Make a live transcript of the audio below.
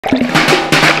Here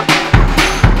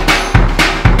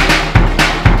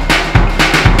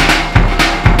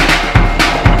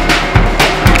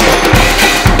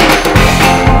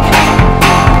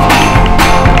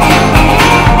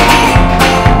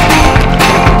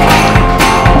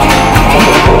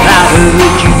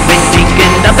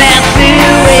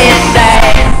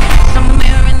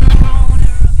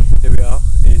we are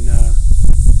in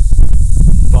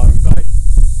Byron Bay,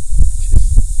 which is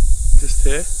just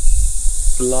here,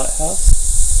 the lighthouse.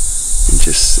 You can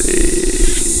just see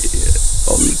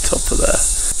on the top of there,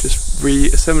 just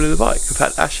reassembling the bike. We've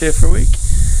had Ash here for a week,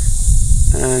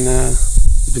 and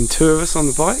there's been 2 of us on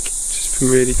the bike, which has been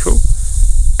really cool.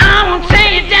 I won't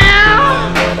take it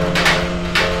down.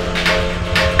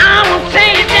 I won't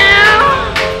take it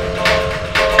down.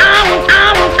 I won't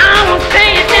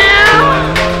take it down.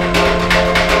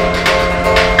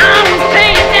 I won't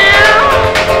take it down.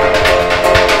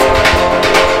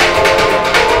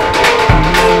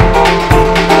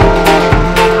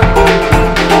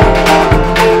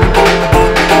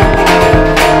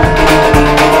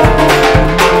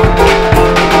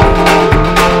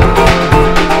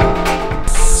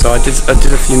 So I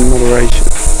did a few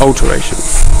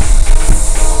alterations.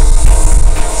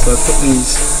 So I put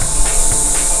these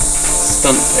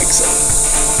stunt pegs on,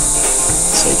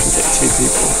 so you can fit 2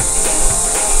 people.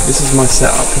 This is my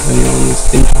setup if anyone is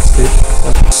interested.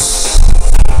 I've got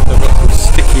some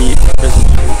sticky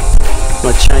residue.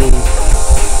 My chain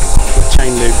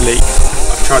lube leaked.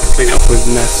 I've tried to clean it up with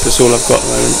mess. That's all I've got at the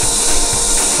moment.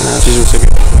 Which is also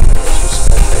good.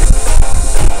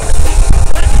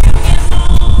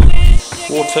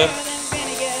 Water.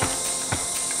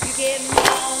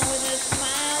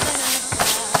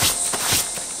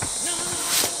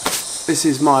 This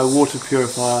is my water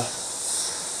purifier.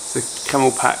 It's a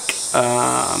Camel Pack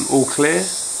all clear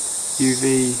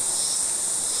UV.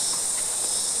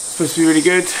 Supposed to be really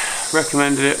good.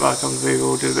 Recommended it by a couple of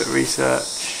people. Did a bit of research.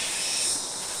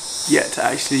 Yet to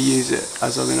actually use it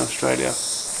as I'm in Australia.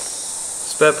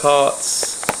 Spare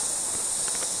parts.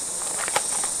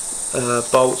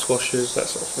 Bolts, washers, that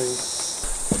sort of thing.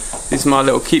 This is my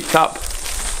little keep cup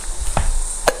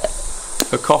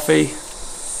for coffee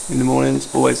in the mornings.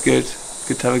 Always good.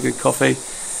 Good to have a good coffee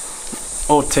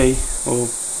or tea or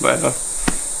whatever.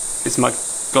 It's my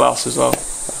glass as well,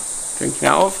 drinking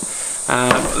out of.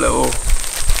 And I've got little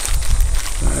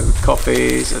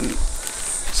coffees and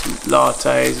some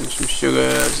lattes and some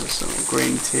sugars and some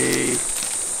green tea.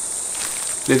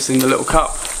 Lives in the little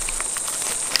cup.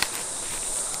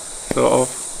 Sort of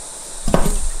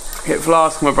hit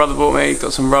flask my brother bought me,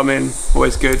 got some rum in,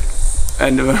 always good.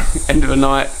 End of a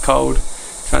night, cold,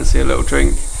 fancy a little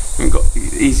drink. And got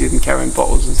easier than carrying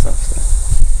bottles and stuff.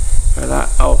 So that.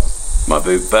 Oh, my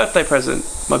birthday present,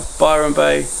 my Byron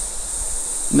Bay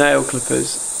nail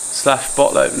clippers /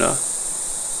 bottle opener /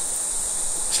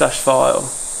 file.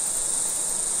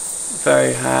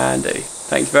 Very handy.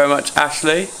 Thank you very much,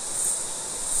 Ashley.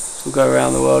 This will go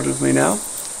around the world with me now.